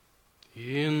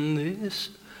In this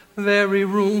very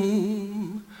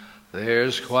room,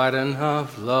 there's quite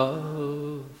enough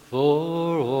love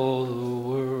for all the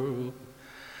world.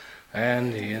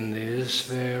 And in this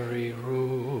very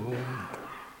room,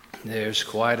 there's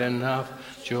quite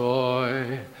enough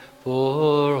joy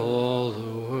for all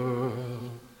the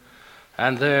world.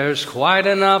 And there's quite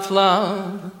enough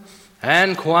love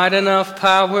and quite enough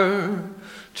power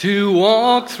to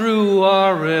walk through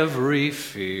our every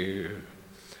fear.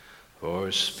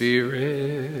 For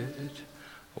Spirit,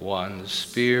 one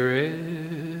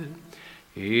Spirit,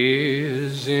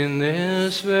 is in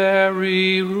this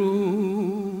very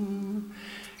room,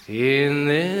 in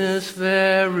this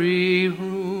very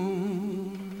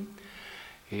room,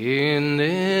 in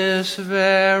this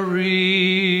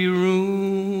very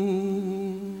room.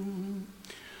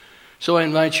 So I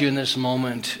invite you in this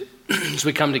moment, as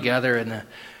we come together and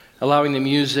allowing the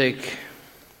music,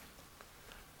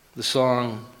 the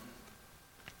song,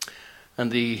 and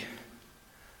the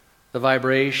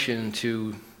vibration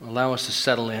to allow us to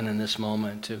settle in this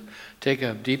moment, to take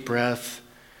a deep breath,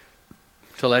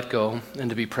 to let go,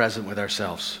 and to be present with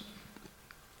ourselves.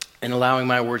 And allowing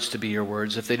my words to be your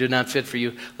words. If they do not fit for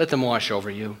you, let them wash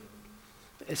over you.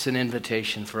 It's an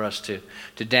invitation for us to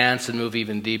dance and move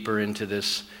even deeper into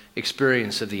this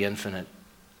experience of the infinite.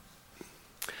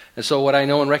 And so what I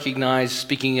know and recognize,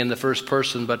 speaking in the first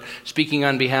person, but speaking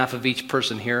on behalf of each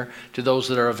person here, to those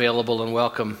that are available and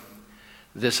welcome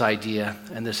this idea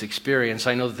and this experience,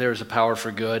 I know that there is a power for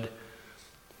good.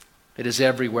 It is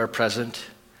everywhere present.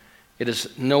 It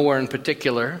is nowhere in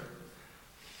particular,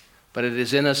 but it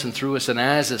is in us and through us and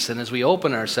as us. And as we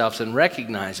open ourselves and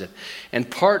recognize it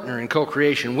and partner in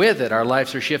co-creation with it, our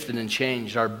lives are shifted and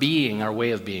changed. Our being, our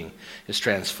way of being is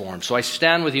transformed. So I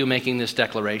stand with you making this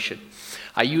declaration.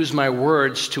 I use my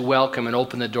words to welcome and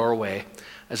open the doorway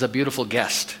as a beautiful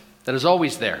guest that is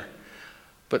always there,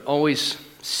 but always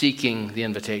seeking the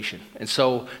invitation. And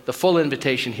so the full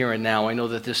invitation here and now, I know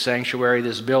that this sanctuary,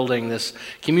 this building, this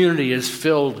community is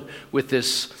filled with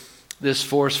this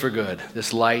force for good,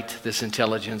 this light, this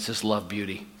intelligence, this love,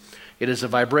 beauty. It is a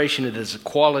vibration, it is a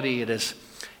quality, it is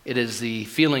the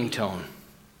feeling tone.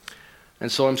 And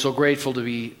so I'm so grateful to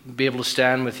be able to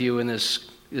stand with you in this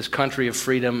country of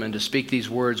freedom and to speak these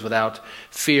words without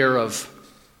fear of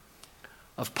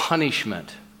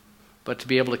punishment, but to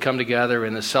be able to come together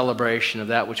in the celebration of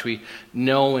that which we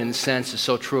know and sense is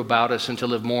so true about us, and to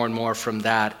live more and more from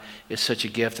that is such a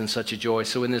gift and such a joy.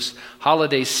 So in this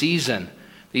holiday season,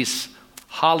 this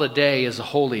holiday is a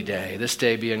holy day. This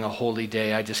day being a holy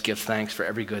day, I just give thanks for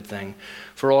every good thing.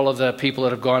 For all of the people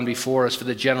that have gone before us, for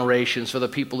the generations, for the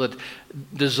people that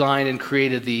designed and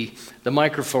created the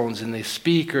microphones and the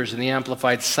speakers and the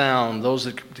amplified sound, those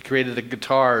that created the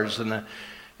guitars and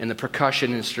the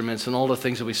percussion instruments and all the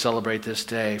things that we celebrate this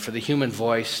day, for the human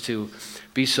voice to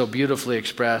be so beautifully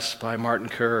expressed by Martin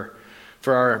Kerr,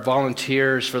 for our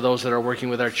volunteers, for those that are working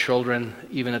with our children,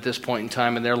 even at this point in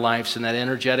time in their lives, and that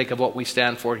energetic of what we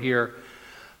stand for here,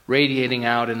 radiating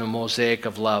out in the mosaic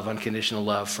of love, unconditional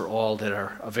love for all that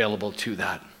are available to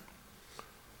that.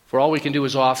 For all we can do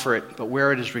is offer it, but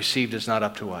where it is received is not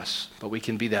up to us, but we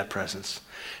can be that presence.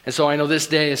 And so I know this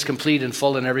day is complete and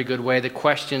full in every good way. The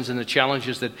questions and the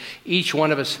challenges that each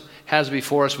one of us has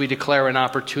before us, we declare an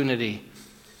opportunity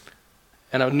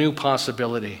and a new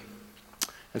possibility.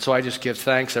 And so I just give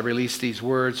thanks. I release these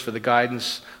words for the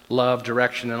guidance, love,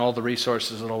 direction, and all the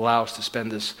resources that allow us to spend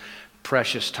this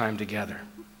precious time together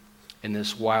in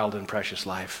this wild and precious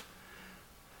life.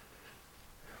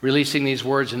 Releasing these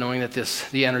words and knowing that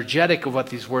the energetic of what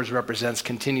these words represents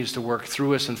continues to work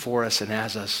through us and for us and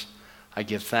as us. I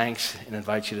give thanks and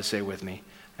invite you to say with me,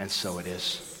 and so it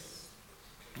is.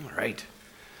 All right.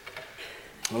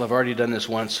 Well, I've already done this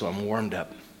once, so I'm warmed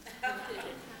up.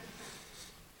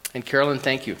 And Carolyn,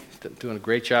 thank you. Doing a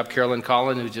great job. Carolyn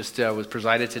Collin, who just was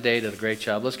presided today, did a great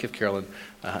job. Let's give Carolyn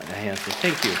a hand.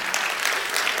 Thank you.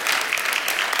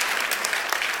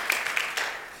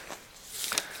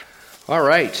 All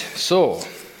right. So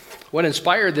what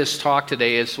inspired this talk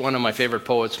today is one of my favorite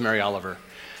poets, Mary Oliver.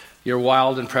 Your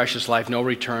wild and precious life, no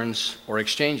returns or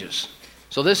exchanges.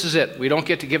 So this is it. We don't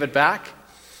get to give it back.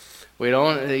 We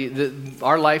don't.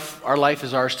 Our life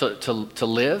is ours to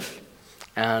live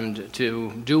and to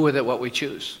do with it what we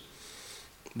choose.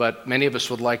 But many of us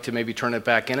would like to maybe turn it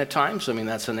back in at times. I mean,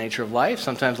 that's the nature of life.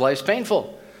 Sometimes life's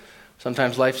painful.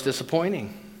 Sometimes life's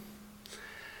disappointing.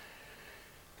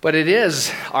 But it is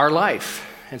our life.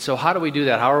 And so how do we do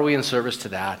that? How are we in service to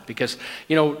that? Because,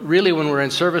 really when we're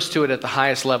in service to it at the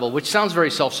highest level, which sounds very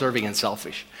self-serving and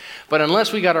selfish, but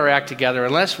unless we got our act together,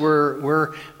 unless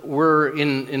we're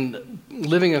in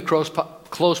living in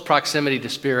close proximity to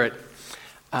Spirit,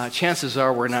 chances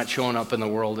are we're not showing up in the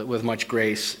world with much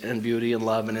grace and beauty and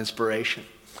love and inspiration.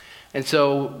 And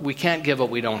so we can't give what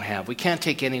we don't have. We can't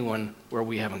take anyone where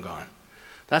we haven't gone.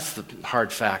 That's the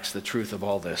hard facts, the truth of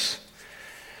all this.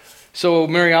 So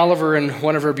Mary Oliver, in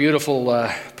one of her beautiful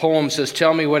poems, says,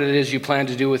 "Tell me what it is you plan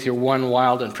to do with your one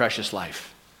wild and precious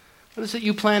life." What is it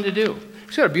you plan to do?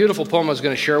 She's got a beautiful poem I was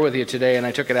going to share with you today, and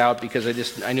I took it out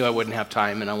because I knew I wouldn't have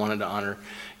time, and I wanted to honor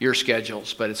your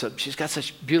schedules. But she's got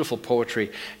such beautiful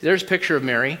poetry. There's a picture of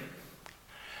Mary.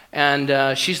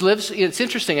 And she lives, it's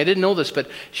interesting, I didn't know this, but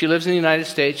she lives in the United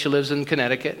States, she lives in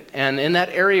Connecticut, and in that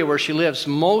area where she lives,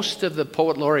 most of the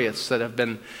poet laureates that have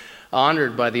been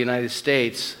honored by the United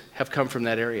States have come from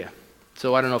that area.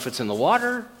 So I don't know if it's in the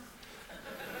water,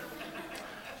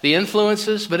 the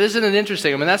influences, but isn't it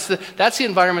interesting? I mean, that's the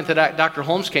environment that Dr.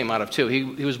 Holmes came out of too.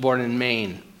 He was born in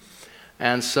Maine.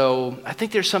 And so I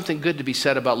think there's something good to be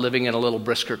said about living in a little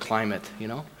brisker climate, you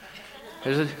know?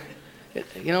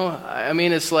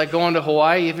 It's like going to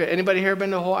Hawaii. Anybody here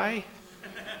been to Hawaii?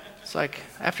 It's like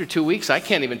after 2 weeks, I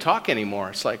can't even talk anymore.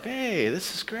 It's like, hey,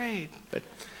 this is great. But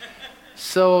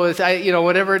so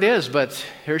whatever it is, but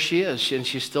here she is, and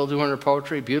she's still doing her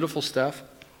poetry, beautiful stuff.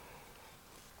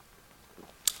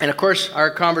 And of course,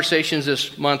 our conversations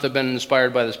this month have been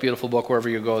inspired by this beautiful book, Wherever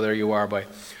You Go, There You Are, by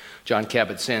Jon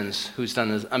Kabat-Zinn, who's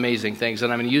done amazing things.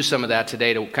 And I'm going to use some of that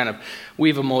today to kind of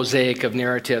weave a mosaic of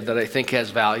narrative that I think has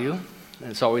value.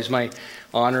 And it's always my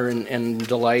honor and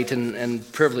delight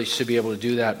and privilege to be able to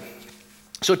do that.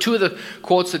 So two of the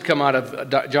quotes that come out of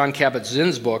Jon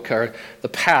Kabat-Zinn's book are the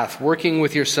path, working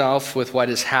with yourself with what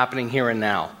is happening here and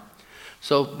now.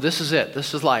 So this is it.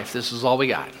 This is life. This is all we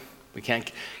got. We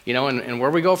can't, and where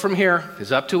we go from here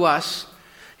is up to us.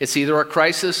 It's either a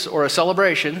crisis or a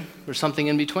celebration or something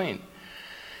in between.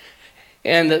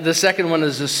 And the second one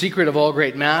is the secret of all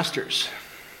great masters.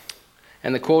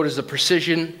 And the quote is the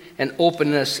precision and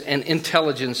openness and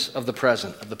intelligence of the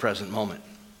present moment.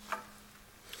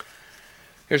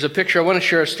 Here's a picture. I want to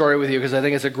share a story with you because I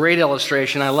think it's a great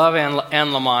illustration. I love Anne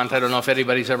Lamott. I don't know if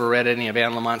anybody's ever read any of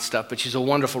Anne Lamott's stuff, but she's a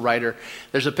wonderful writer.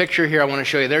 There's a picture here I want to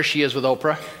show you. There she is with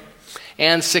Oprah.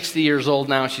 Anne's 60 years old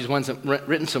now. She's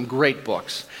written some great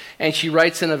books. And she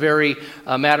writes in a very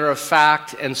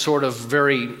matter-of-fact and sort of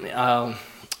very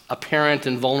apparent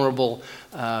and vulnerable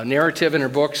narrative in her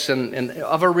books and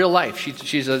of her real life.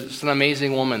 She's an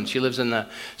amazing woman. She lives in the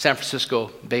San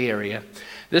Francisco Bay Area.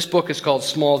 This book is called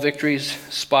Small Victories,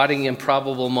 Spotting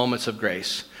Improbable Moments of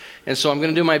Grace. And so I'm going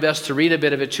to do my best to read a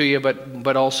bit of it to you,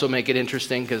 but also make it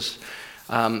interesting because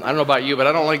I don't know about you, but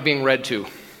I don't like being read to,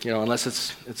 unless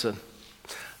it's a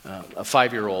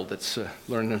 5-year-old that's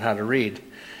learning how to read.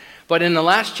 But in the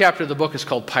last chapter of the book is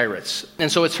called Pirates.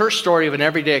 And so it's her story of an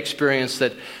everyday experience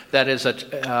that is a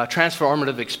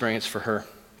transformative experience for her.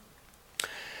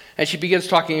 And she begins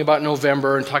talking about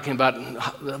November and talking about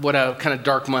what a kind of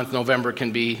dark month November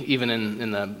can be, even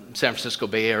in the San Francisco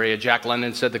Bay Area. Jack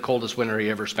London said the coldest winter he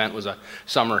ever spent was a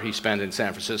summer he spent in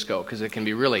San Francisco because it can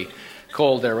be really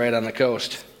cold there right on the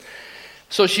coast.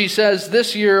 So she says,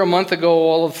 this year, a month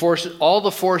ago, all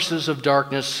the forces of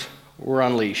darkness were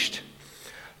unleashed.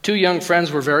 2 young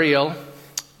friends were very ill.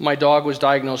 My dog was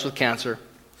diagnosed with cancer.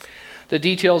 The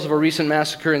details of a recent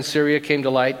massacre in Syria came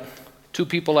to light. 2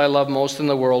 people I love most in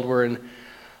the world were in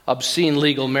obscene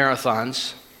legal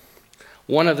marathons.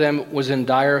 One of them was in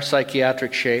dire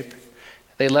psychiatric shape.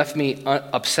 They left me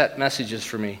upset messages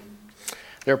for me.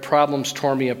 Their problems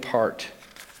tore me apart,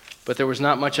 but there was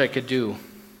not much I could do.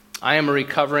 I am a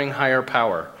recovering higher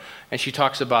power. And she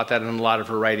talks about that in a lot of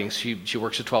her writings. She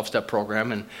works a 12-step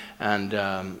program,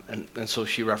 and so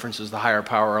she references the higher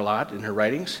power a lot in her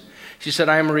writings. She said,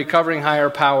 I am a recovering higher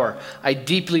power. I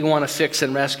deeply want to fix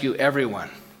and rescue everyone,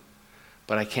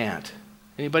 but I can't.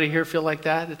 Anybody here feel like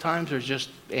that at times? Or just,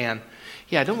 Anne,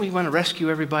 yeah, don't we want to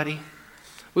rescue everybody?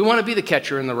 We want to be the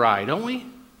catcher in the rye, don't we?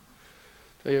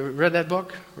 Have you ever read that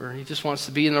book? Where he just wants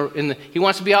to be he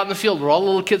wants to be out in the field where all the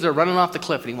little kids are running off the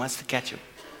cliff, and he wants to catch them.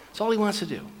 That's all he wants to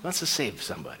do. He wants to save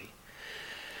somebody.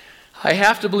 I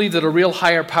have to believe that a real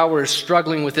higher power is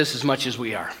struggling with this as much as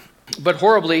we are. But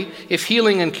horribly, if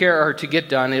healing and care are to get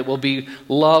done, it will be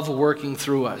love working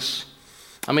through us.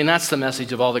 I mean, that's the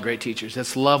message of all the great teachers.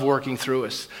 It's love working through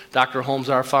us. Dr. Holmes,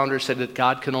 our founder, said that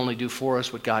God can only do for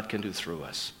us what God can do through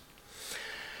us.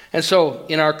 And so,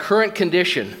 in our current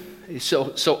condition,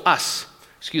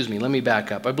 let me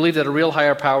back up. I believe that a real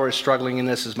higher power is struggling in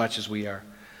this as much as we are.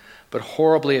 But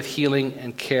horribly, if healing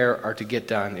and care are to get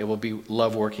done, it will be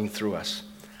love working through us.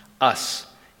 Us,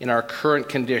 in our current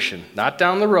condition, not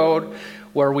down the road,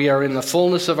 where we are in the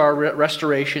fullness of our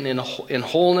restoration, in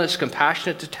wholeness,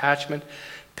 compassionate detachment,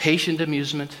 patient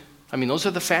amusement, I mean, those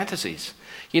are the fantasies.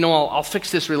 I'll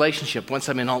fix this relationship once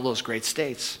I'm in all those great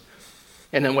states.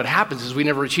 And then what happens is we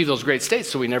never achieve those great states,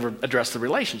 so we never address the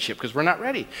relationship because we're not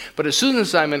ready. But as soon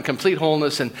as I'm in complete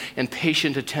wholeness and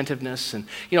patient attentiveness, and,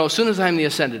 as soon as I'm the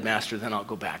ascended master, then I'll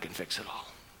go back and fix it all.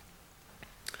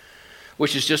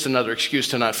 Which is just another excuse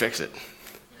to not fix it.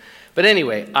 But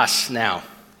anyway, us now.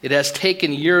 It has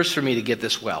taken years for me to get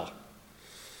this well.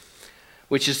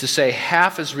 Which is to say,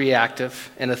 half as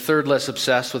reactive and a third less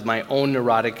obsessed with my own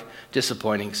neurotic,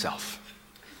 disappointing self.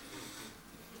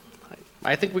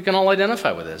 I think we can all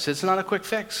identify with this. It's not a quick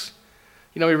fix.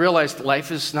 We realize life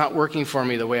is not working for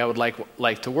me the way I would like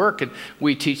life to work, and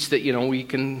we teach that, we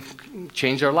can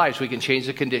change our lives. We can change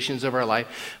the conditions of our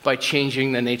life by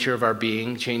changing the nature of our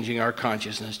being, changing our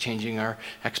consciousness, changing our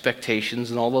expectations,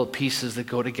 and all the pieces that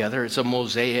go together. It's a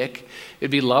mosaic.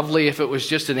 It'd be lovely if it was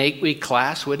just an 8-week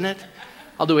class, wouldn't it?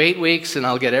 I'll do 8 weeks and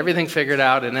I'll get everything figured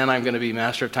out, and then I'm going to be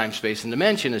master of time, space, and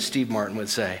dimension, as Steve Martin would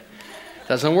say.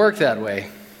 Doesn't work that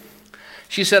way.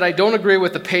 She said, I don't agree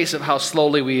with the pace of how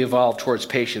slowly we evolve towards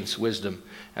patience, wisdom,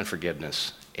 and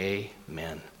forgiveness.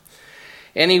 Amen.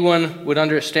 Anyone would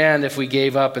understand if we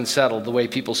gave up and settled the way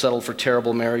people settled for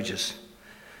terrible marriages.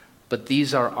 But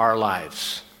these are our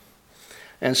lives.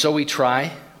 And so we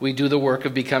try. We do the work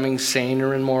of becoming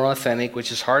saner and more authentic,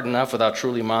 which is hard enough without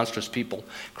truly monstrous people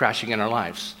crashing in our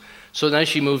lives. So then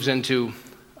she moves into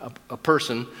a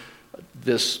person,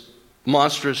 this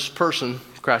monstrous person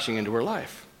crashing into her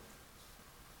life.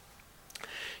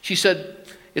 She said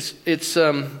it's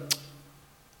Utan,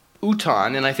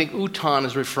 and I think Utan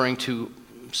is referring to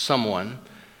someone,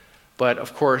 but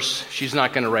of course she's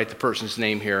not going to write the person's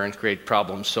name here and create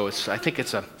problems. So I think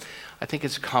it's a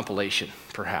compilation,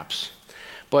 perhaps.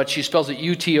 But she spells it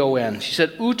U-T-O-N. She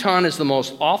said, Utan is the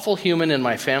most awful human in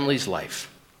my family's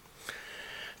life.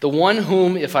 The one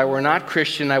whom, if I were not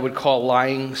Christian, I would call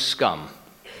lying scum.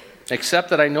 Except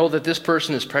that I know that this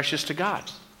person is precious to God.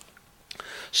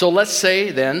 So let's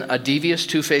say, then, a devious,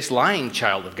 two-faced, lying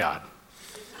child of God.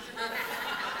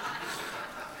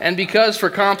 And because, for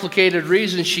complicated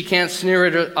reasons, she can't sneer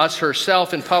at us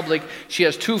herself in public, she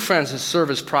has two friends that serve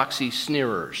as proxy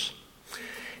sneerers.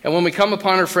 And when we come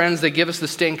upon her friends, they give us the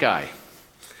stink eye.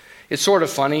 It's sort of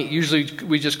funny. Usually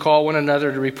we just call one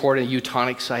another to report a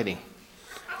Utonic sighting.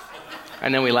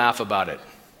 And then we laugh about it.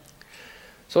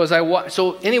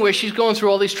 So anyway, she's going through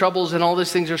all these troubles, and all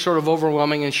these things are sort of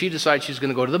overwhelming, and she decides she's going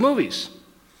to go to the movies.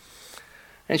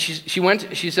 And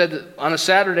she said, on a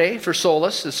Saturday for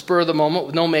solace, the spur of the moment,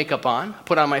 with no makeup on,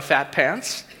 put on my fat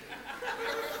pants.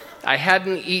 I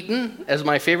hadn't eaten, as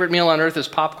my favorite meal on earth is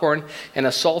popcorn and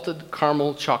a salted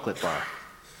caramel chocolate bar.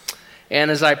 And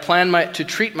as I planned to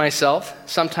treat myself,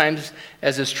 sometimes,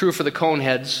 as is true for the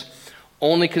Coneheads,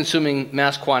 only consuming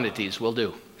mass quantities will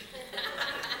do.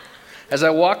 As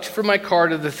I walked from my car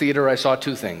to the theater, I saw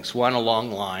two things. One, a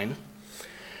long line,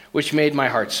 which made my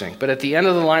heart sink. But at the end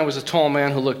of the line was a tall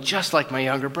man who looked just like my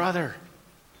younger brother.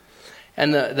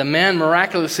 And the man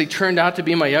miraculously turned out to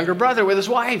be my younger brother with his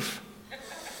wife.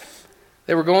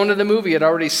 They were going to the movie I'd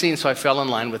already seen, so I fell in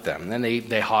line with them. And then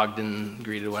they hugged and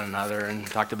greeted one another and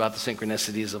talked about the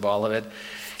synchronicities of all of it.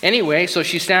 Anyway, so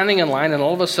she's standing in line, and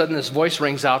all of a sudden this voice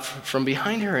rings out from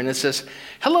behind her, and it says,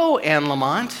 "Hello, Anne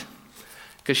Lamont,"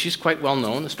 because she's quite well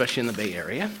known, especially in the Bay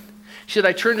Area. She said,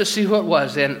 I turned to see who it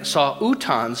was and saw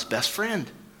Utan's best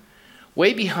friend.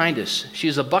 Way behind us,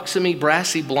 she's a buxomy,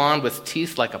 brassy blonde with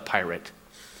teeth like a pirate.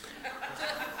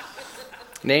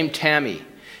 Named Tammy.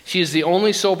 She is the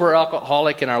only sober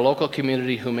alcoholic in our local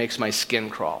community who makes my skin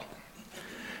crawl.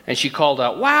 And she called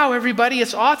out, "Wow, everybody,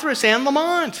 it's authoress Anne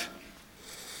Lamont."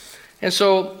 And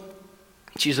so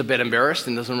she's a bit embarrassed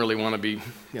and doesn't really want to be,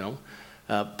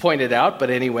 pointed out. But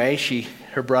anyway,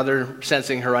 her brother,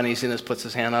 sensing her uneasiness, puts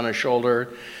his hand on her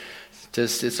shoulder.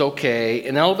 It's okay.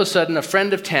 And all of a sudden, a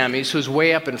friend of Tammy's, who's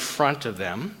way up in front of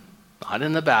them, not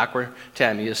in the back where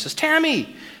Tammy is, says,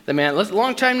 "Tammy!" The man,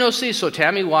 long time no see. So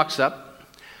Tammy walks up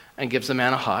and gives the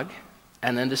man a hug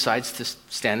and then decides to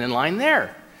stand in line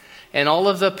there. And all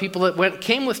of the people that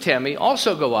came with Tammy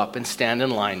also go up and stand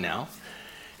in line now.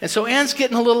 And so Anne's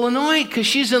getting a little annoyed because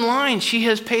she's in line. She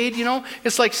has paid,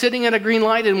 it's like sitting at a green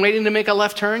light and waiting to make a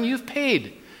left turn. You've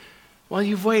paid. Well,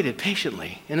 you've waited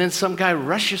patiently. And then some guy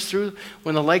rushes through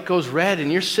when the light goes red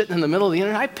and you're sitting in the middle of the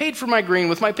internet. I paid for my green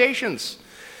with my patience.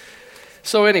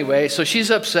 So anyway, so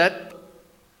she's upset.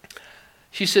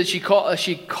 She said she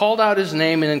called out his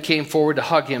name and then came forward to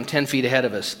hug him 10 feet ahead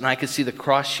of us. And I could see the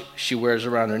cross she wears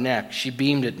around her neck. She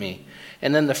beamed at me.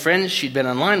 And then the friends she'd been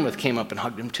in line with came up and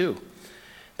hugged him too.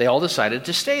 They all decided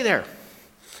to stay there.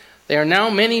 They are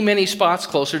now many, many spots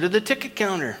closer to the ticket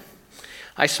counter.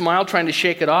 I smiled, trying to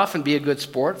shake it off and be a good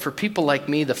sport. For people like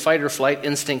me, the fight or flight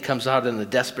instinct comes out in the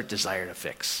desperate desire to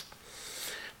fix.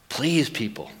 Please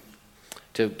people,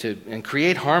 and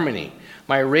create harmony.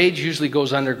 My rage usually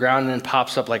goes underground and then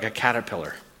pops up like a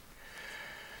caterpillar.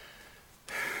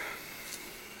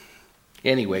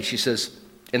 Anyway, she says,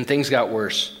 and things got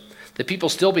worse. The people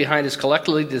still behind us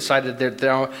collectively decided that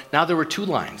now there were two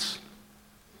lines.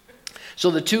 So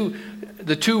the two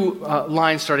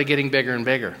lines started getting bigger and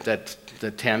bigger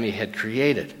that Tammy had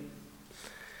created.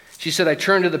 She said, I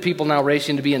turned to the people now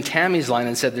racing to be in Tammy's line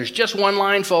and said, there's just one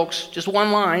line, folks, just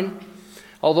one line.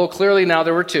 Although clearly now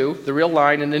there were two, the real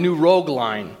line and the new rogue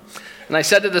line. And I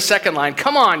said to the second line,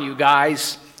 come on, you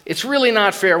guys. It's really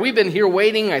not fair. We've been here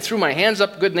waiting. I threw my hands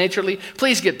up good-naturedly.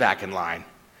 Please get back in line.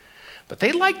 But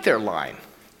they liked their line.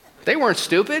 They weren't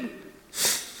stupid.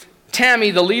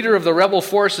 Tammy, the leader of the rebel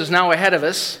force, is now ahead of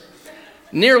us.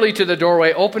 Nearly to the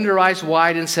doorway, opened her eyes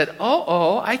wide and said,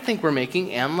 I think we're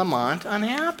making Anne Lamont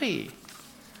unhappy.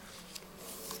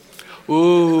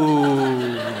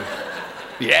 Ooh.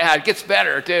 Yeah, it gets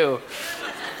better, too.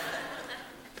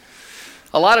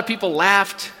 A lot of people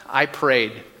laughed. I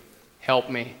prayed, help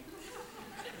me.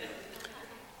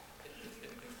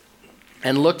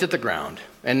 And looked at the ground.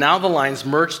 And now the lines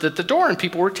merged at the door and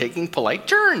people were taking polite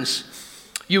turns.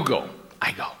 You go,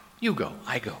 I go. You go,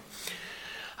 I go.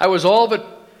 I was all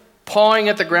but pawing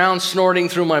at the ground, snorting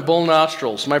through my bull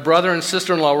nostrils. My brother and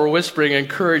sister-in-law were whispering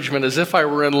encouragement as if I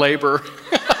were in labor.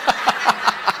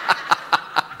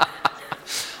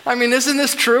 I mean, isn't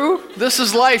this true? This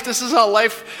is life. This is how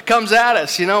life comes at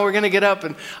us. You know, we're going to get up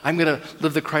and I'm going to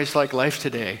live the Christ-like life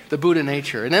today, the Buddha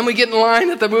nature. And then we get in line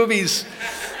at the movies.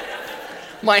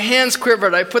 My hands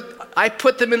quivered. I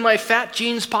put them in my fat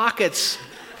jeans pockets.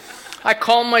 I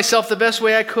calmed myself the best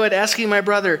way I could, asking my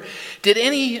brother, did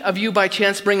any of you by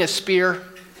chance bring a spear?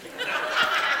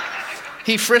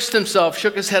 He frisked himself,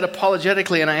 shook his head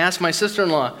apologetically, and I asked my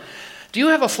sister-in-law, do you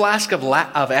have a flask of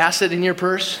acid in your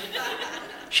purse?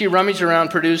 She rummaged around,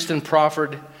 produced and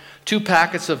proffered 2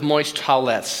 packets of moist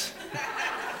towelettes.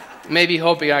 Maybe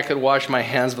hoping I could wash my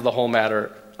hands of the whole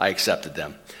matter, I accepted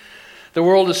them. The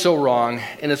world is so wrong,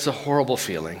 and it's a horrible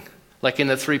feeling. Like in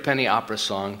the Threepenny Opera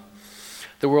song,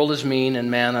 the world is mean and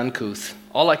man uncouth.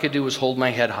 All I could do was hold my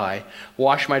head high,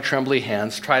 wash my trembly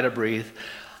hands, try to breathe.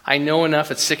 I know enough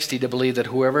at 60 to believe that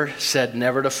whoever said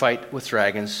never to fight with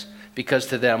dragons, because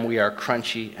to them we are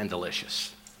crunchy and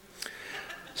delicious.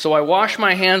 So I washed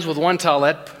my hands with one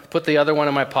towelette, put the other one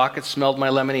in my pocket, smelled my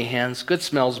lemony hands. Good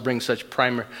smells bring such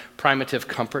primitive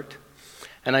comfort.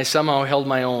 And I somehow held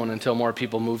my own until more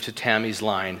people moved to Tammy's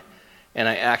line. And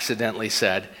I accidentally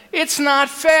said, it's not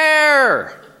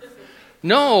fair.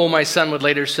 No, my son would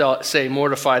later say,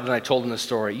 mortified, and I told him the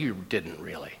story. You didn't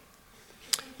really.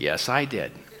 Yes, I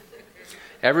did.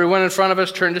 Everyone in front of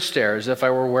us turned to stare as if I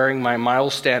were wearing my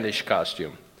Miles Standish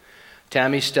costume.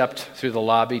 Tammy stepped through the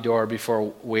lobby door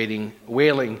before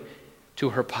wailing to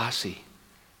her posse.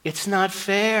 It's not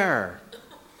fair.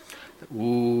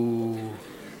 Ooh.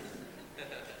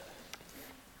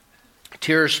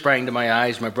 Tears sprang to my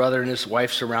eyes. My brother and his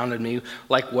wife surrounded me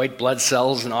like white blood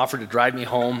cells and offered to drive me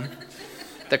home.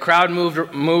 The crowd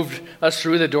moved us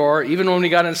through the door. Even when we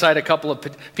got inside, a couple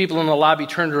of people in the lobby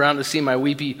turned around to see my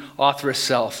weepy, authoress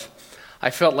self. I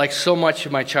felt like so much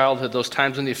of my childhood, those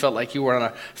times when you felt like you were on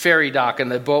a ferry dock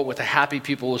and the boat with the happy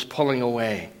people was pulling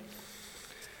away.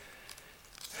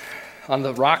 On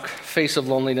the rock face of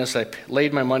loneliness, I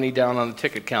laid my money down on the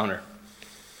ticket counter.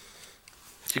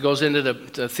 She goes into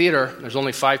the theater. There's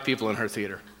only 5 people in her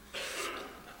theater.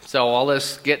 So all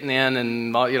this getting in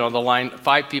and, the line,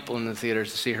 5 people in the theater to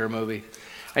see her movie.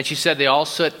 And she said they all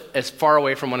sit as far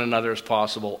away from one another as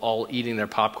possible, all eating their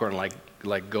popcorn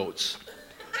like goats.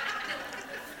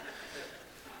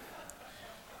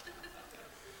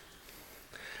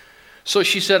 So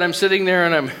she said, I'm sitting there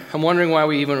and I'm wondering why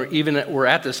we even were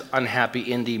at this unhappy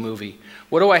indie movie.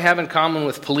 What do I have in common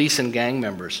with police and gang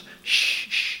members? Shh,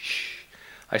 shh, shh.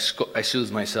 I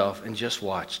soothed myself and just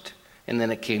watched. And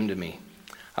then it came to me.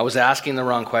 I was asking the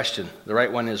wrong question. The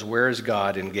right one is, where is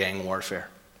God in gang warfare?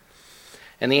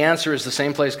 And the answer is the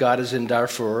same place God is in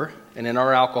Darfur and in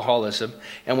our alcoholism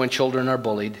and when children are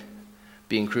bullied,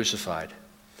 being crucified.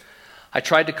 I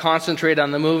tried to concentrate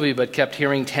on the movie but kept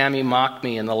hearing Tammy mock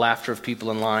me and the laughter of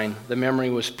people in line. The memory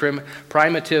was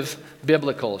primitive,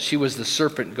 biblical. She was the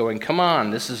serpent going, come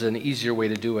on, this is an easier way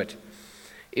to do it.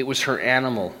 It was her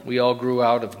animal. We all grew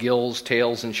out of gills,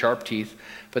 tails, and sharp teeth,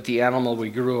 but the animal we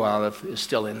grew out of is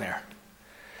still in there.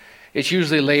 It's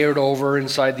usually layered over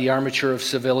inside the armature of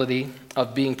civility,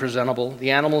 of being presentable.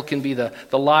 The animal can be the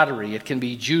lottery. It can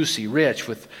be juicy, rich,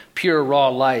 with pure raw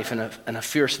life and a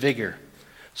fierce vigor.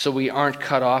 so we aren't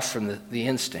cut off from the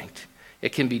instinct.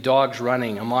 It can be dogs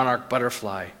running, a monarch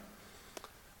butterfly,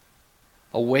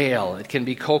 a whale. It can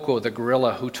be Coco, the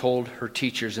gorilla, who told her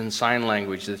teachers in sign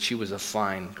language that she was a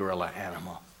fine gorilla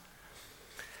animal.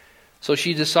 So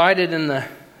she decided in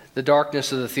the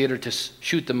darkness of the theater to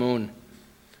shoot the moon,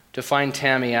 to find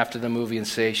Tammy after the movie and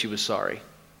say she was sorry.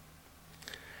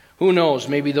 Who knows,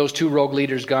 maybe those two rogue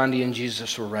leaders, Gandhi and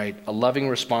Jesus, were right. A loving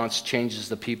response changes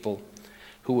the people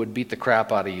who would beat the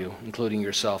crap out of you, including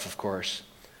yourself, of course.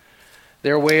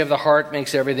 Their way of the heart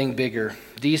makes everything bigger.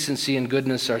 Decency and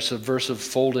goodness are subversive,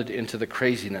 folded into the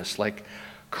craziness, like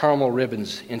caramel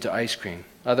ribbons into ice cream.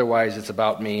 Otherwise, it's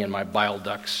about me and my bile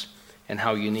ducts and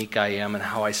how unique I am and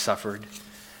how I suffered.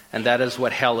 And that is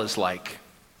what hell is like.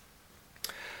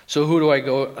 So who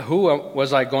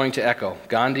was I going to echo?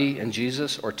 Gandhi and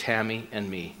Jesus or Tammy and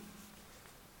me?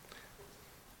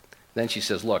 Then she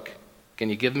says, look, can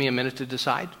you give me a minute to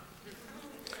decide?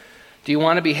 Do you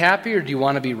want to be happy or do you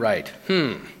want to be right?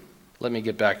 Let me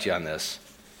get back to you on this.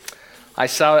 I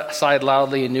sighed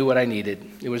loudly and knew what I needed.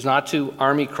 It was not to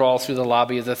army crawl through the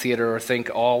lobby of the theater or think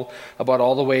about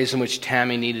all the ways in which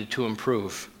Tammy needed to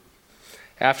improve.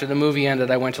 After the movie ended,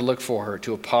 I went to look for her,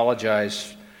 to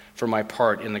apologize for my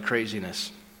part in the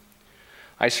craziness.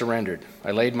 I surrendered.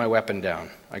 I laid my weapon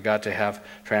down. I got to have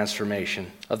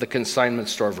transformation of the consignment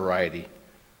store variety,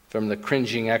 from the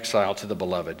cringing exile to the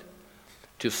beloved,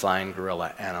 to fine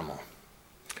gorilla animal.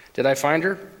 Did I find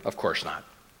her? Of course not.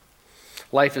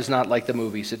 Life is not like the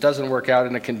movies. It doesn't work out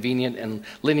in a convenient and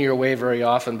linear way very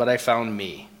often, but I found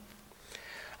me.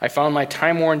 I found my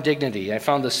time-worn dignity. I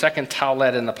found the second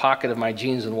towelette in the pocket of my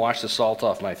jeans and washed the salt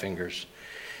off my fingers.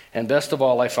 And best of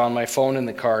all, I found my phone in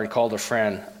the car and called a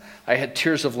friend. I had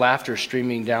tears of laughter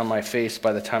streaming down my face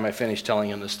by the time I finished telling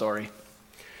him the story.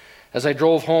 As I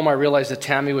drove home, I realized that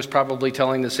Tammy was probably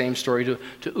telling the same story to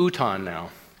Utan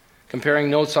now, comparing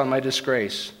notes on my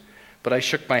disgrace. But I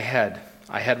shook my head.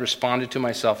 I had responded to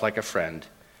myself like a friend.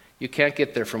 You can't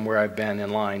get there from where I've been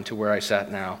in line to where I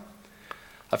sat now.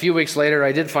 A few weeks later,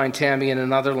 I did find Tammy in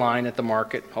another line at the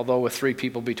market, although with 3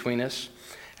 people between us.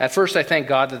 At first, I thanked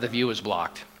God that the view was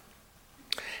blocked.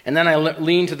 And then I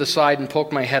leaned to the side and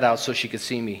poked my head out so she could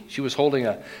see me. She was holding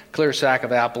a clear sack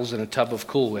of apples and a tub of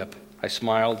Cool Whip. I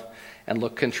smiled and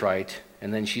looked contrite,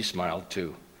 and then she smiled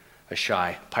too, a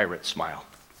shy pirate smile.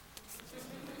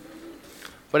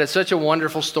 But it's such a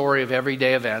wonderful story of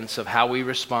everyday events, of how we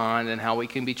respond and how we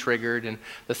can be triggered and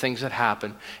the things that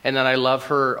happen. And then I love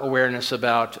her awareness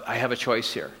about, I have a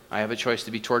choice here. I have a choice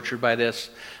to be tortured by this.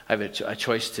 I have a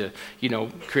choice to,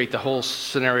 create the whole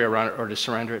scenario around it, or to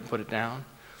surrender it and put it down,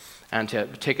 and to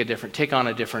take on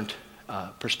a different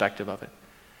perspective of it.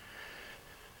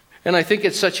 And I think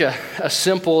it's such a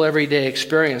simple everyday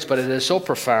experience, but it is so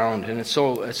profound, and it's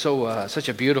such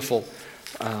a beautiful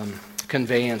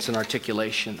conveyance and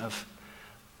articulation of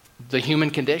the human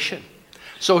condition.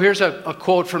 So here's a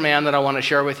quote from Anne that I want to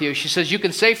share with you. She says, "You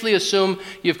can safely assume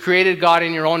you've created God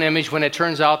in your own image when it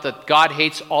turns out that God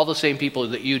hates all the same people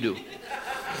that you do."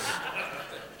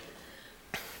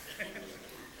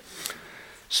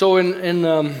 So in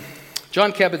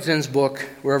John Kabat-Zinn's book,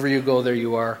 Wherever You Go, There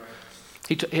You Are,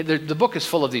 the book is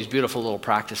full of these beautiful little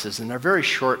practices, and they're very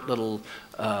short little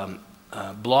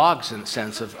blogs in the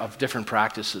sense of different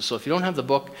practices. So if you don't have the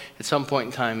book at some point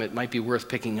in time, it might be worth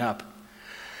picking up.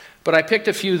 But I picked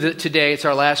a few that today, it's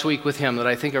our last week with him, that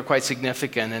I think are quite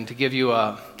significant, and to give you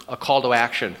a call to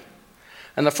action.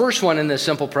 And the first one in this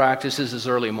simple practice is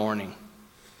early morning.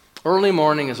 Early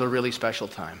morning is a really special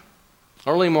time.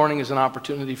 Early morning is an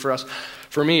opportunity for us.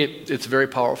 For me, it's very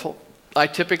powerful. I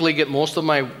typically get most of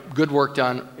my good work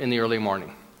done in the early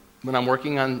morning. When I'm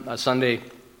working on a Sunday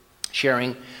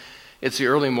sharing, it's the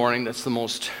early morning that's the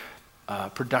most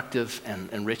productive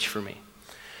and rich for me.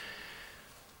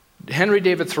 Henry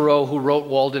David Thoreau, who wrote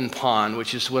Walden Pond,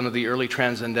 which is one of the early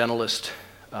transcendentalist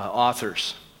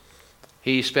authors,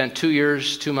 he spent 2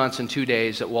 years, 2 months, and 2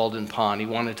 days at Walden Pond. He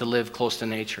wanted to live close to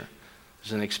nature. It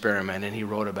was an experiment, and he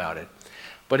wrote about it.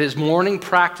 But his morning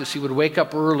practice, he would wake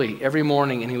up early every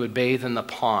morning and he would bathe in the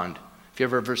pond. If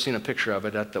you've ever seen a picture of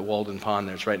it at the Walden Pond,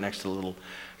 it's right next to the little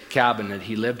cabin that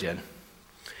he lived in.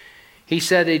 He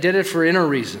said he did it for inner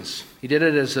reasons. He did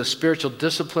it as a spiritual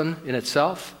discipline in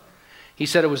itself. He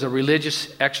said it was a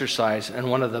religious exercise and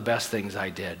one of the best things I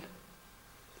did.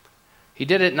 He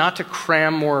did it not to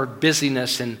cram more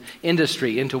busyness and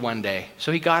industry into one day.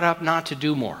 So he got up not to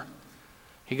do more.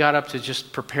 He got up to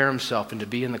just prepare himself and to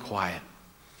be in the quiet.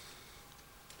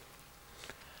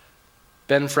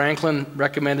 Ben Franklin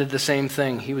recommended the same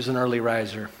thing. He was an early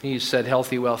riser. He said,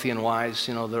 healthy, wealthy, and wise.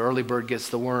 The early bird gets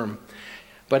the worm.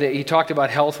 But he talked about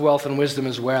health, wealth, and wisdom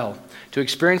as well. To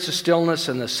experience the stillness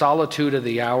and the solitude of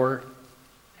the hour,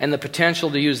 and the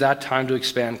potential to use that time to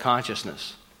expand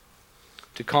consciousness,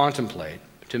 to contemplate,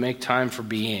 to make time for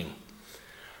being,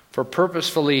 for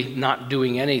purposefully not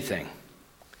doing anything.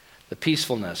 The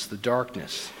peacefulness, the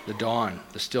darkness, the dawn,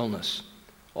 the stillness,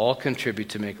 all contribute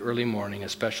to make early morning a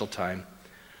special time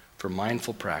for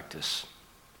mindful practice.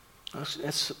 And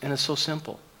it's so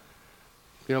simple.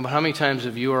 But how many times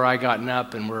have you or I gotten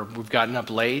up and we've gotten up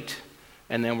late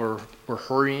and then we're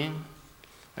hurrying?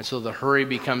 And so the hurry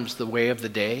becomes the way of the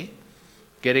day.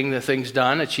 Getting the things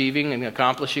done, achieving and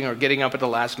accomplishing, or getting up at the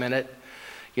last minute.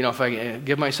 If I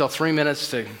give myself 3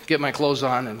 minutes to get my clothes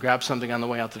on and grab something on the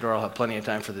way out the door, I'll have plenty of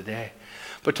time for the day.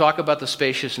 But talk about the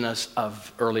spaciousness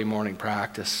of early morning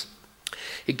practice.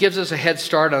 It gives us a head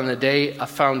start on the day, a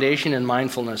foundation in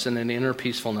mindfulness and in inner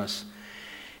peacefulness.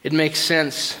 It makes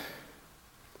sense.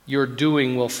 Your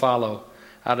doing will follow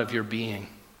out of your being.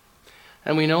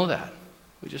 And we know that.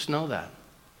 We just know that.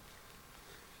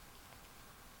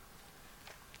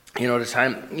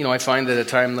 I find that a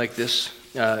time like this,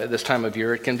 this time of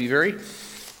year, it can be very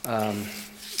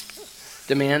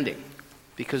demanding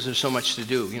because there's so much to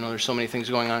do. There's so many things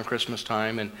going on Christmas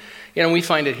time, and we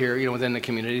find it here. Within the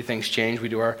community, things change. We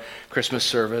do our Christmas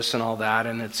service and all that,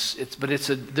 and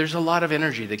there's a lot of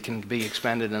energy that can be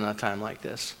expended in a time like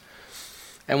this.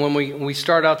 And when we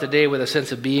start out the day with a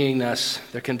sense of beingness,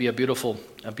 there can be a beautiful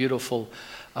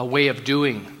way of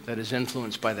doing that is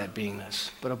influenced by that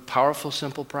beingness, but a powerful,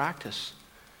 simple practice.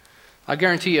 I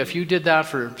guarantee you, if you did that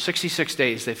for 66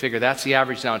 days, they figure that's the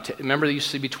average now. Remember, there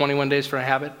used to be 21 days for a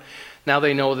habit? Now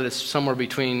they know that it's somewhere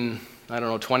between,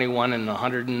 21 and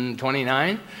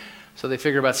 129. So they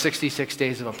figure about 66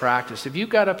 days of a practice. If you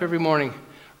got up every morning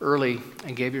early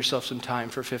and gave yourself some time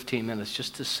for 15 minutes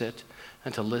just to sit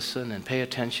and to listen and pay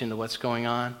attention to what's going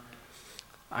on,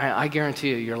 I guarantee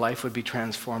you your life would be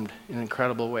transformed in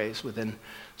incredible ways within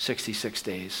 66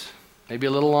 days. Maybe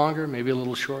a little longer, maybe a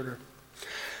little shorter.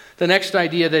 The next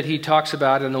idea that he talks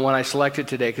about, and the one I selected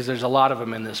today, because there's a lot of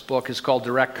them in this book, is called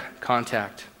direct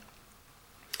contact.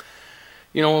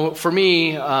 For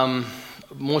me,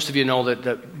 most of you know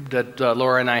that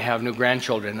Laura and I have new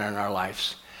grandchildren in our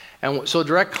lives. And so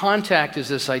direct contact is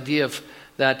this idea of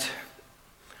that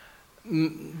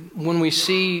when we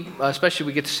see, especially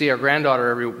we get to see our granddaughter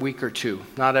every week or two,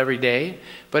 not every day,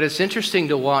 but it's interesting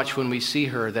to watch when we see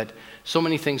her that so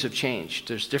many things have changed.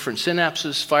 There's different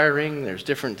synapses firing, there's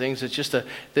different things. It's just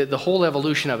the whole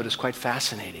evolution of it is quite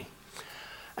fascinating.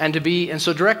 And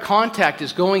so direct contact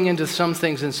is going into some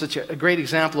things, and such a great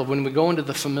example of when we go into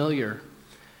the familiar,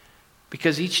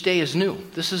 because each day is new.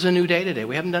 This is a new day today.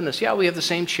 We haven't done this. Yeah, we have the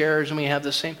same chairs and we have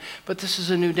the same, but this is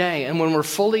a new day. And when we're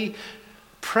fully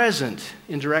present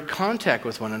in direct contact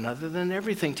with one another, then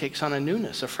everything takes on a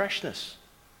newness, a freshness.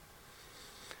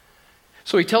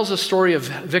 So he tells a story of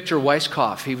Victor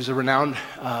Weisskopf. He was a renowned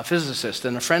physicist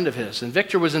and a friend of his. And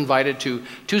Victor was invited to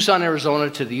Tucson,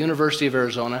 Arizona, to the University of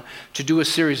Arizona to do a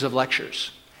series of lectures.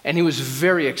 And he was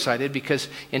very excited because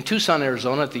in Tucson,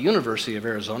 Arizona, at the University of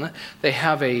Arizona, they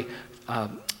have a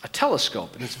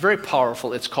telescope, and it's very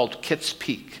powerful. It's called Kitts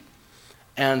Peak.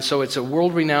 And so it's a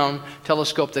world-renowned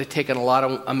telescope. They've taken a lot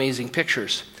of amazing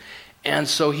pictures. And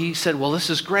so he said, well, this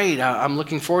is great. I'm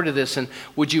looking forward to this. And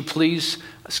would you please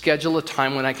schedule a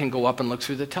time when I can go up and look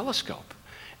through the telescope?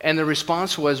 And the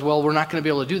response was, well, we're not going to be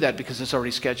able to do that because it's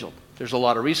already scheduled. There's a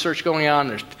lot of research going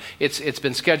on. It's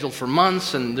been scheduled for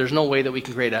months, and there's no way that we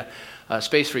can create a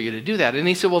space for you to do that. And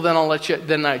he said, well, then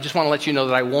I just want to let you know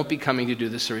that I won't be coming to do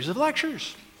this series of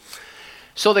lectures.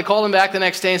 So they called him back the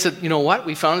next day and said, you know what?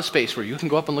 We found a space where you can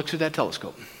go up and look through that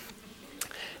telescope.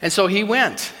 And so he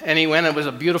went. It was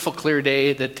a beautiful, clear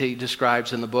day that he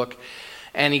describes in the book.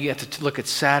 And he got to look at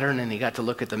Saturn, and he got to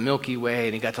look at the Milky Way,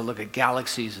 and he got to look at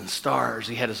galaxies and stars.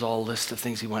 He had his whole list of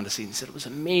things he wanted to see. And he said it was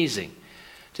amazing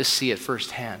to see it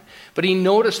firsthand. But he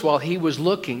noticed while he was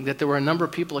looking that there were a number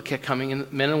of people that kept coming in,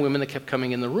 men and women that kept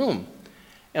coming in the room.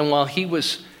 And while he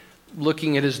was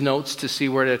looking at his notes to see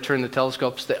where to turn the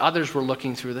telescopes, the others were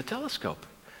looking through the telescope.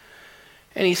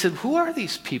 And he said, who are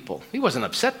these people? He wasn't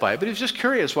upset by it, but he was just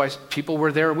curious why people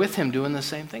were there with him doing the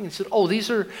same thing. He said, oh, these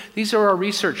are our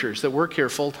researchers that work here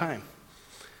full time.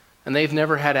 And they've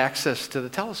never had access to the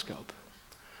telescope.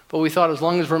 But we thought as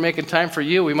long as we're making time for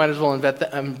you, we might as well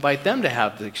invite them to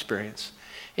have the experience.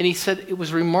 And he said it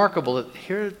was remarkable that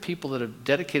here are people that have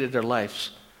dedicated their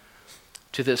lives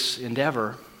to this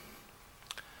endeavor,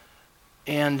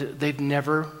 and they've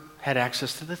never had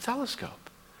access to the telescope.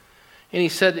 And he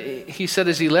said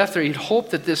as he left there, he'd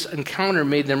hoped that this encounter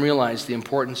made them realize the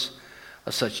importance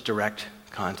of such direct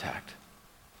contact.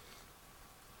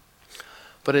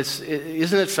 But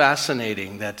isn't it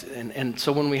fascinating that, and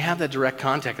so when we have that direct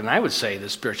contact, and I would say the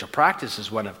spiritual practice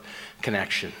is one of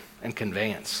connection and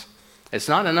conveyance. It's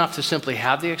not enough to simply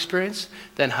have the experience,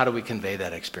 then how do we convey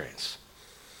that experience?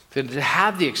 To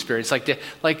have the experience,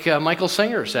 like Michael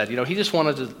Singer said, he just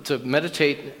wanted to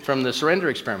meditate from the surrender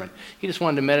experiment. He just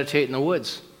wanted to meditate in the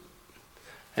woods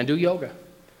and do yoga.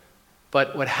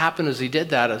 But what happened as he did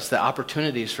that is the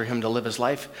opportunities for him to live his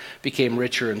life became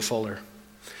richer and fuller.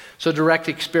 So direct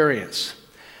experience.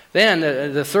 Then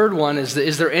the third one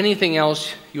is there anything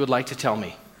else you would like to tell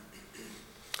me?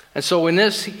 And so in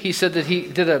this, he said that he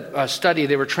did a study.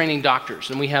 They were training doctors,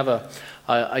 and we have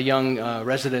a young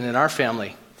resident in our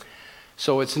family.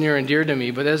 So it's near and dear to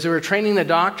me. But as they were training the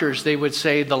doctors, they would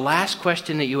say, the last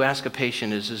question that you ask a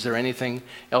patient is there anything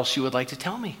else you would like to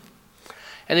tell me?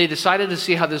 And they decided to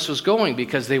see how this was going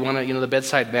because they want to, the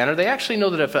bedside manner. They actually know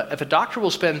that if a doctor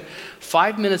will spend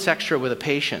 5 minutes extra with a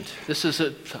patient, this is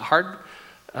a hard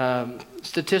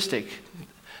statistic,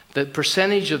 the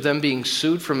percentage of them being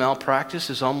sued for malpractice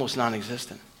is almost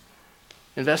non-existent.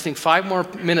 Investing 5 more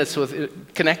minutes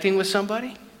with connecting with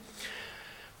somebody.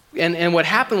 And what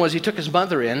happened was he took his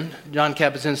mother in, John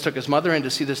Kabat-Zinn took his mother in to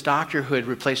see this doctor who had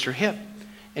replaced her hip.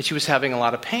 And she was having a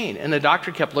lot of pain. And the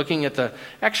doctor kept looking at the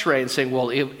x-ray and saying, well,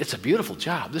 it's a beautiful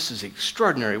job. This is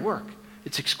extraordinary work.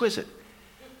 It's exquisite.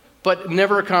 But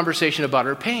never a conversation about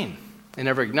her pain. They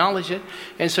never acknowledged it.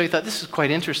 And so he thought, this is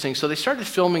quite interesting. So they started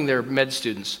filming their med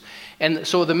students. And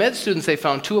so the med students, they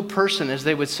found to a person, as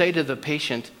they would say to the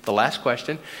patient, the last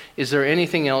question, is there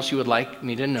anything else you would like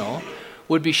me to know?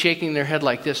 Would be shaking their head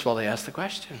like this while they asked the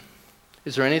question.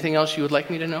 Is there anything else you would like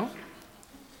me to know?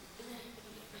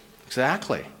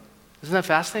 Exactly. Isn't that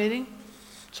fascinating?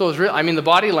 So it's real. The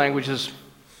body language is,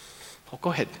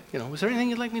 go ahead. Was there anything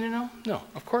you'd like me to know? No,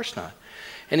 of course not.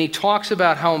 And he talks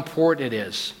about how important it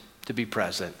is to be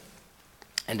present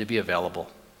and to be available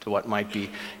to what might be.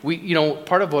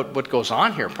 Part of what goes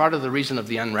on here, part of the reason of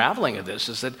the unraveling of this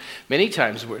is that many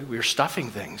times we're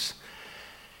stuffing things.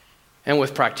 And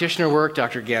with practitioner work,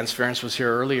 Dr. Gans Ference was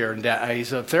here earlier, and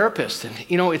he's a therapist. And,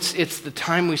 it's the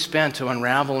time we spend to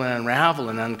unravel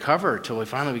and uncover till we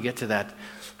finally get to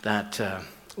that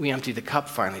we empty the cup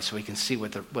finally so we can see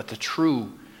what the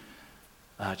true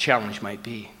challenge might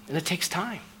be. And it takes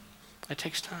time. It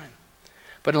takes time.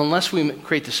 But unless we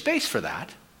create the space for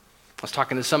that, I was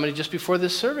talking to somebody just before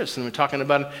this service, and we're talking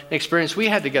about an experience we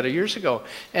had together years ago.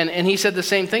 And he said the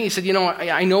same thing. He said,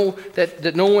 I know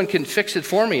that no one can fix it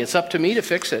for me. It's up to me to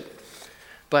fix it.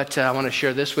 But I want to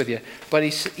share this with you. But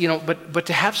he said, but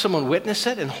to have someone witness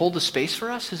it and hold the space for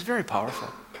us is very powerful.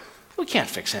 We can't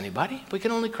fix anybody. We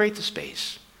can only create the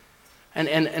space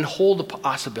and hold the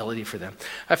possibility for them.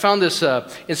 I found this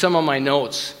in some of my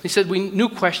notes. He said, new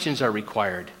questions are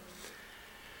required.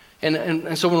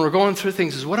 And so when we're going through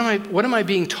things, is what am I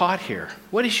being taught here?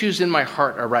 What issues in my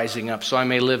heart are rising up so I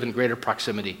may live in greater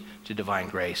proximity to divine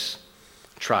grace,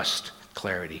 trust,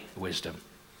 clarity, wisdom?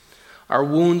 Our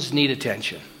wounds need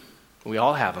attention. We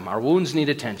all have them. Our wounds need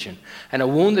attention. And a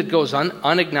wound that goes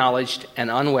unacknowledged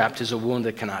and unwept is a wound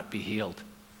that cannot be healed.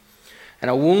 And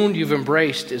a wound you've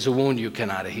embraced is a wound you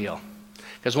cannot heal.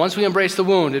 Because once we embrace the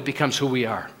wound, it becomes who we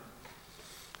are.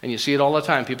 And you see it all the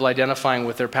time, people identifying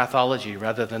with their pathology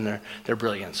rather than their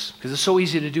brilliance. Because it's so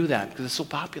easy to do that, because it's so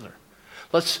popular.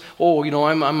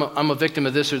 I'm a victim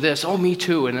of this or this. Oh, me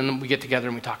too. And then we get together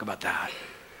and we talk about that.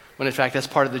 When in fact, that's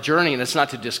part of the journey, and it's not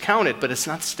to discount it, but it's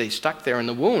not to stay stuck there in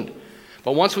the wound.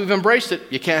 But once we've embraced it,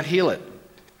 you can't heal it.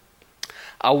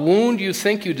 A wound you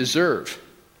think you deserve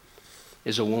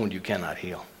is a wound you cannot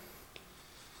heal.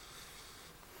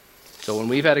 So when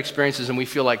we've had experiences and we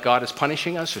feel like God is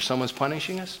punishing us or someone's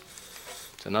punishing us,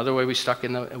 it's another way we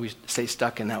stay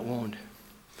stuck in that wound.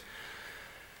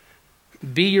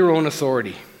 Be your own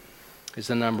authority is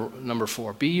the number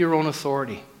 4. Be your own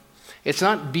authority. It's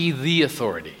not be the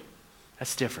authority.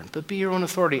 That's different. But be your own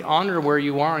authority. Honor where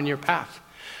you are on your path.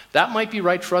 That might be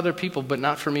right for other people, but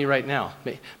not for me right now.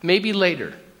 Maybe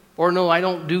later. Or no, I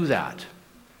don't do that.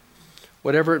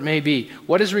 Whatever it may be.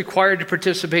 What is required to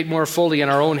participate more fully in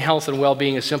our own health and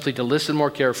well-being is simply to listen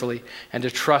more carefully and to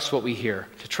trust what we hear,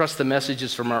 to trust the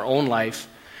messages from our own life,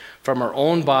 from our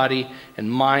own body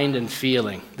and mind and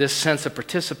feeling. This sense of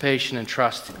participation and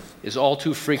trust is all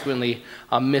too frequently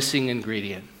a missing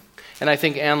ingredient. And I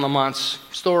think Anne Lamont's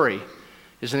story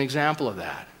is an example of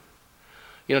that.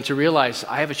 To realize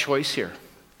I have a choice here.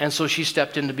 And so she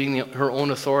stepped into being her own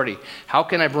authority. How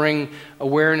can I bring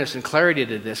awareness and clarity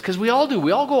to this? Because we all do.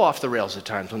 We all go off the rails at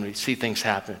times when we see things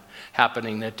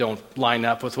happening that don't line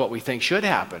up with what we think should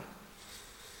happen.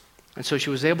 And so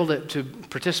she was able to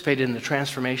participate in the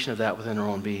transformation of that within her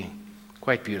own being.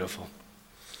 Quite beautiful.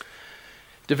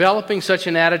 Developing such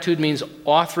an attitude means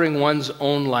authoring one's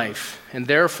own life and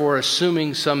therefore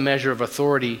assuming some measure of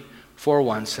authority for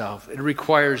oneself. It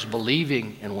requires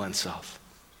believing in oneself.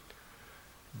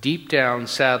 Deep down,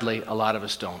 sadly, a lot of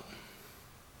us don't.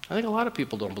 I think a lot of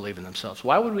people don't believe in themselves.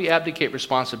 Why would we abdicate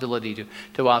responsibility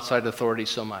to outside authority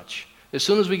so much? As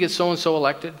soon as we get so-and-so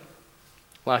elected,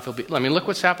 life will be... I mean, look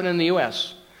what's happened in the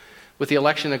U.S. with the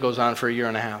election that goes on for a year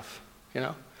and a half, you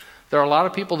know? There are a lot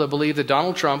of people that believe that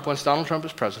Donald Trump, once Donald Trump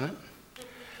is president,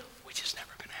 which is never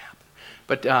going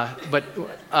to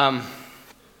happen,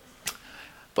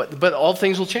 but all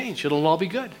things will change. It'll all be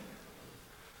good.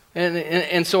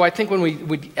 And so I think when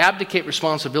we abdicate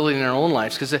responsibility in our own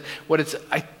lives, because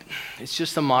it's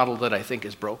just a model that I think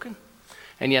is broken,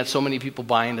 and yet so many people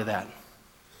buy into that.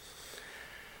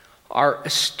 Our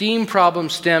esteem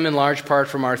problems stem in large part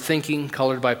from our thinking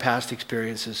colored by past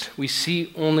experiences. We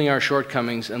see only our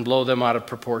shortcomings and blow them out of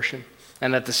proportion.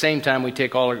 And at the same time, we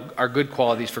take all our good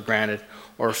qualities for granted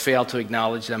or fail to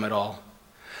acknowledge them at all.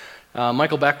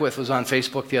 Michael Beckwith was on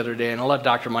Facebook the other day, and I love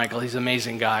Dr. Michael. He's an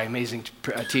amazing guy, amazing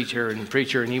teacher and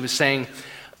preacher. And he was saying,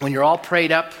 when you're all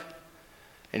prayed up,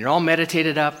 and you're all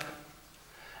meditated up,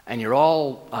 and you're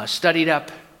all studied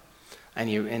up, and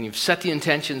you've set the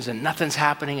intentions and nothing's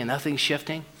happening and nothing's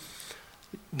shifting,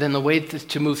 then the way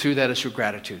to move through that is through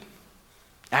gratitude.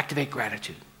 Activate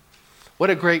gratitude. What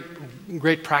a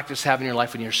great practice to have in your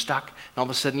life when you're stuck, and all of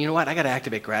a sudden, you know what, I got to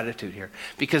activate gratitude here.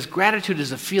 Because gratitude is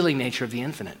the feeling nature of the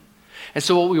infinite. And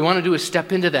so what we want to do is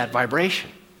step into that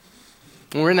vibration.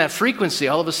 When we're in that frequency,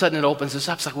 all of a sudden it opens us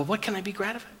up. It's like, well, what can I be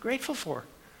grateful for?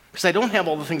 Because I don't have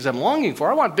all the things I'm longing for.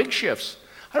 I want big shifts.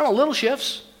 I don't want little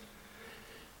shifts.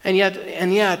 And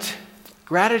yet,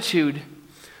 gratitude,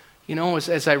 you know,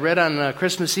 as I read on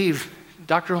Christmas Eve,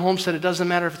 Dr. Holmes said it doesn't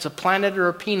matter if it's a planet or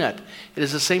a peanut. It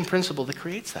is the same principle that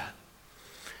creates that.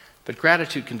 But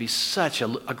gratitude can be such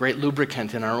a great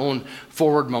lubricant in our own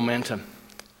forward momentum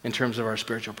in terms of our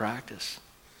spiritual practice.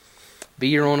 Be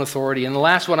your own authority. And the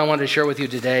last one I wanted to share with you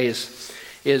today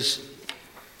is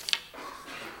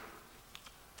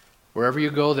wherever you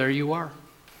go, there you are.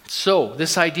 So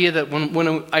this idea that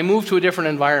when I move to a different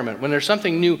environment, when there's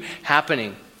something new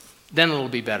happening, then it'll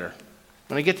be better.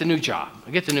 When I get the new job,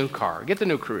 I get the new car, I get the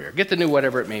new career, I get the new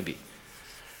whatever it may be.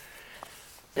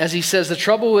 As he says, the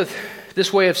trouble with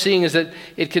this way of seeing is that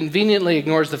it conveniently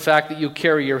ignores the fact that you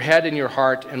carry your head and your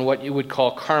heart and what you would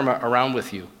call karma around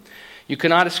with you. You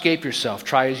cannot escape yourself,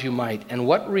 try as you might. And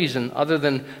what reason, other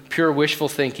than pure wishful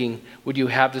thinking, would you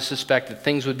have to suspect that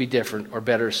things would be different or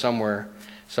better somewhere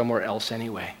else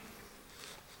anyway?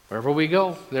 Wherever we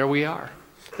go, there we are.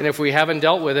 And if we haven't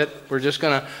dealt with it, we're just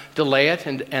going to delay it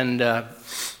and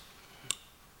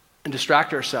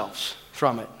distract ourselves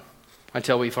from it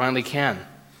until we finally can.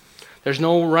 There's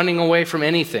no running away from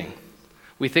anything.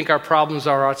 We think our problems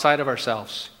are outside of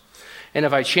ourselves. And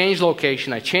if I change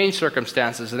location, I change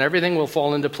circumstances, and everything will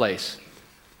fall into place.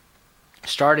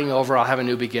 Starting over, I'll have a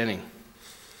new beginning.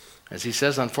 As he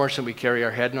says, unfortunately, we carry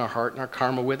our head and our heart and our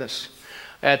karma with us.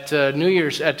 At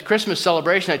Christmas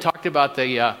celebration, I talked about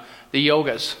the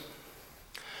yogas.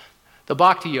 The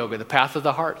Bhakti Yoga, the path of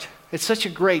the heart. It's such a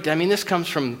great, this comes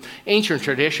from ancient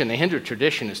tradition. The Hindu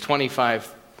tradition is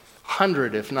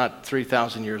 2,500, if not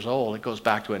 3,000 years old. It goes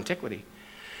back to antiquity.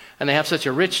 And they have such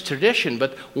a rich tradition,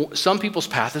 but some people's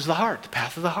path is the heart, the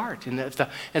path of the heart. And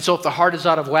so if the heart is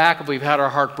out of whack, if we've had our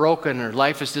heart broken, or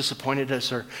life has disappointed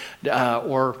us,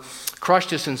 or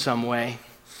crushed us in some way,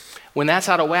 when that's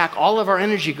out of whack, all of our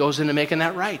energy goes into making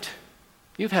that right.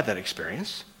 You've had that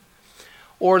experience.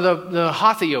 Or the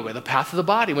Hatha Yoga, the path of the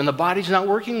body. When the body's not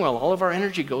working well, all of our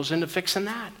energy goes into fixing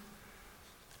that.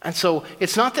 And so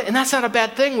it's not that, and that's not a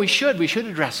bad thing. We should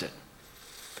address it.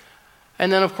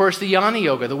 And then, of course, the Jnana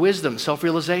Yoga, the wisdom,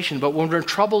 self-realization. But when we're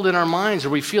troubled in our minds, or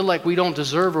we feel like we don't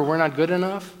deserve, or we're not good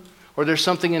enough, or there's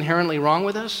something inherently wrong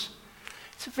with us,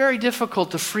 it's very difficult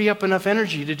to free up enough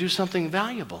energy to do something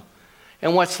valuable.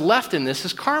 And what's left in this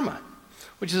is karma,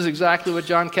 which is exactly what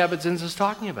John Kabat-Zinn is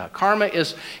talking about. Karma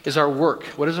is our work.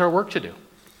 What is our work to do?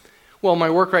 Well,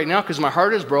 my work right now, because my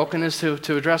heart is broken, is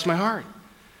to address my heart.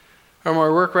 Or my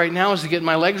work right now is to get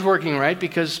my legs working right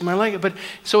because my leg...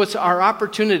 So it's our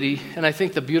opportunity, and I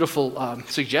think the beautiful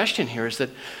suggestion here is that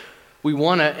we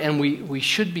want to, and we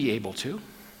should be able to,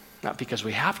 not because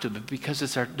we have to, but because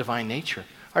it's our divine nature.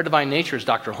 Our divine nature, as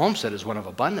Dr. Holmes said, is one of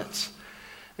abundance.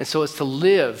 And so it's to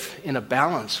live in a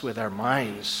balance with our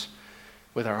minds,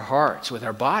 with our hearts, with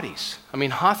our bodies.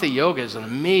 Hatha Yoga is an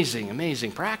amazing,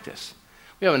 amazing practice.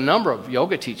 We have a number of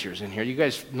yoga teachers in here. You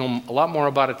guys know a lot more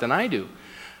about it than I do.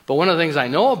 But one of the things I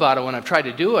know about it when I've tried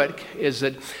to do it is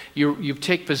that you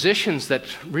take positions that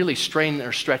really strain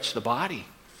or stretch the body.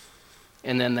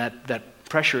 and then that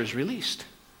pressure is released.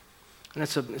 And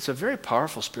it's a very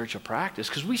powerful spiritual practice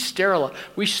because we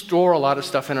store a lot of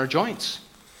stuff in our joints.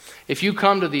 If you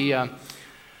come to the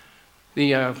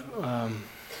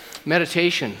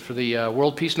meditation for the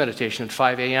World Peace Meditation at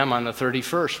 5 a.m. on the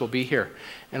 31st, we'll be here.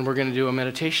 And we're going to do a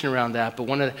meditation around that.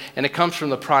 And it comes from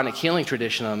the pranic healing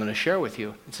tradition I'm going to share with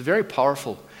you. It's a very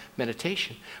powerful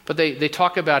meditation. But they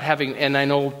talk about having, and I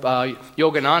know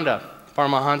Yogananda,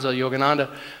 Paramahansa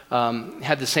Yogananda,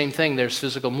 had the same thing. There's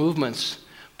physical movements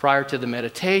prior to the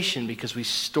meditation because we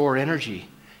store energy,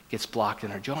 gets blocked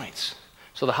in our joints.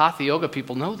 So the Hatha Yoga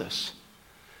people know this.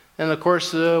 And of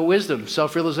course, wisdom,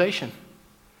 self-realization.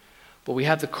 But we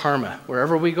have the karma.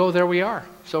 Wherever we go, there we are.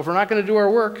 So if we're not going to do our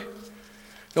work,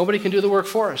 nobody can do the work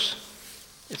for us.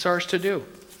 It's ours to do.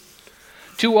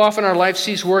 Too often our life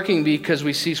ceases working because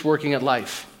we cease working at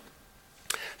life.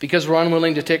 Because we're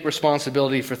unwilling to take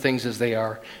responsibility for things as they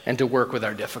are and to work with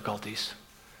our difficulties.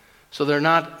 So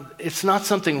it's not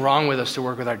something wrong with us to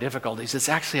work with our difficulties. It's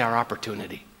actually our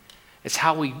opportunity. It's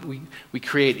how we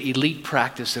create elite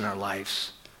practice in our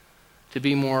lives to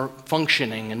be more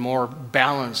functioning and more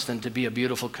balanced and to be a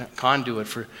beautiful conduit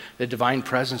for the divine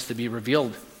presence to be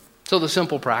revealed. So the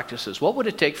simple practices. What would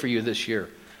it take for you this year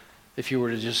if you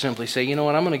were to just simply say, you know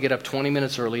what, I'm going to get up 20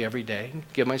 minutes early every day,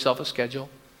 give myself a schedule,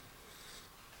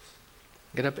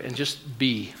 get up and just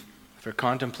be for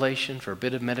contemplation, for a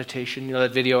bit of meditation. You know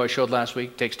that video I showed last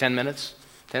week takes 10 minutes?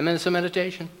 10 minutes of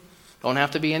meditation. Don't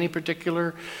have to be any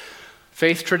particular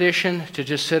faith tradition, to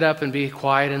just sit up and be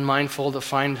quiet and mindful,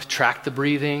 to track the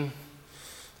breathing.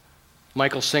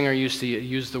 Michael Singer used to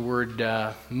use the word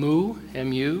mu,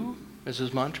 M-U, as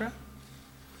his mantra.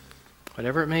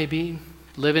 Whatever it may be,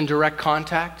 live in direct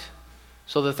contact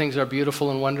so that things are beautiful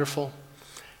and wonderful,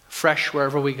 fresh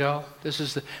wherever we go. This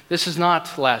is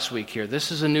not last week here.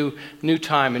 This is a new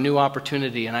time, a new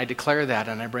opportunity, and I declare that,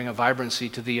 and I bring a vibrancy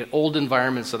to the old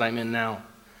environments that I'm in now,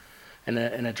 and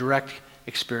a direct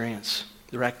experience,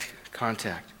 direct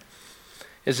contact.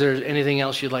 Is there anything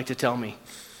else you'd like to tell me?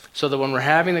 So that when we're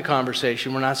having the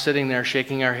conversation, we're not sitting there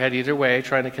shaking our head either way,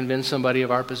 trying to convince somebody of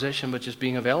our position, but just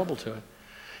being available to it.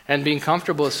 And being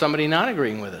comfortable with somebody not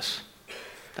agreeing with us.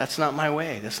 That's not my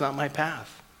way. That's not my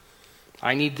path.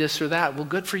 I need this or that. Well,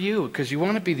 good for you, because you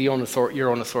want to be your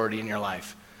own authority in your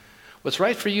life. What's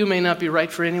right for you may not be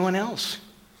right for anyone else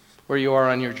where you are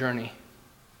on your journey.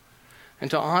 And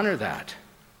to honor that.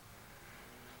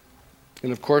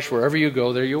 And of course, wherever you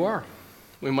go, there you are.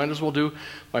 We might as well do,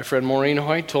 my friend Maureen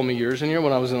Hoyt told me years and years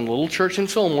when I was in a little church in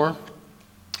Fillmore,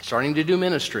 starting to do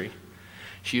ministry.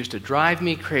 She used to drive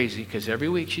me crazy because every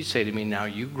week she'd say to me, now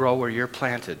you grow where you're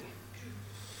planted.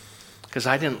 Because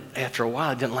after a while,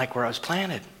 I didn't like where I was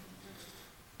planted.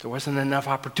 There wasn't enough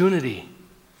opportunity.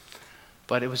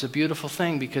 But it was a beautiful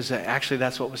thing because actually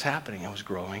that's what was happening. I was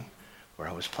growing where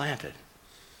I was planted.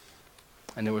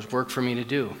 And there was work for me to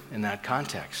do in that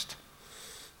context.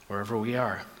 Wherever we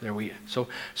are, there we are.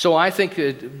 So I think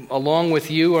that along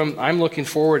with you, I'm looking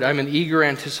forward. I'm in eager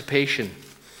anticipation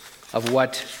of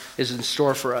what is in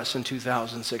store for us in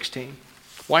 2016.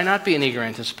 Why not be in eager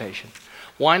anticipation?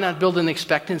 Why not build an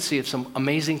expectancy of some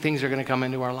amazing things that are going to come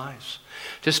into our lives?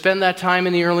 To spend that time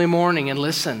in the early morning and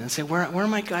listen and say, where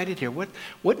am I guided here?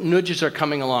 What nudges are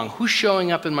coming along? Who's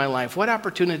showing up in my life? What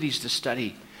opportunities to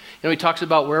study? He talks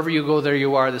about wherever you go, there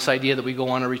you are, this idea that we go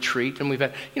on a retreat. And we've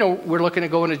had, we're looking to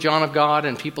go into John of God,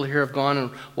 and people here have gone and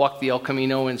walked the El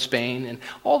Camino in Spain. And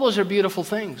all those are beautiful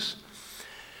things.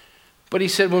 But he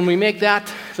said when we make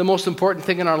that the most important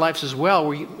thing in our lives as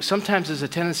well, sometimes there's a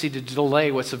tendency to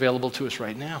delay what's available to us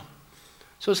right now.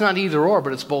 So it's not either or,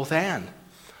 but it's both and.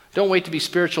 Don't wait to be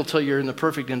spiritual till you're in the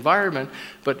perfect environment,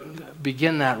 but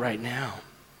begin that right now.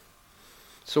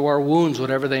 So our wounds,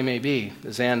 whatever they may be,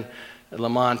 as Anne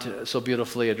Lamont so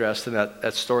beautifully addressed in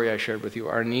that story I shared with you,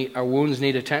 our wounds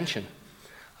need attention.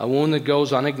 A wound that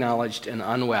goes unacknowledged and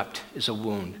unwept is a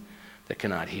wound that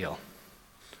cannot heal.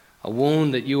 A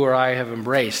wound that you or I have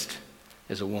embraced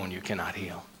is a wound you cannot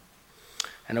heal.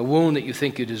 And a wound that you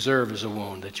think you deserve is a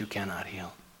wound that you cannot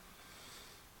heal.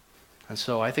 And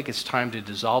so I think it's time to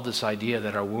dissolve this idea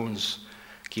that our wounds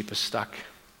keep us stuck.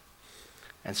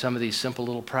 And some of these simple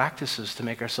little practices to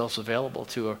make ourselves available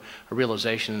to a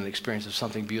realization and experience of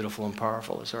something beautiful and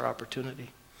powerful is our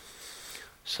opportunity.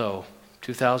 So,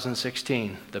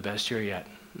 2016, the best year yet,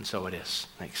 and so it is.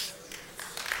 Thanks.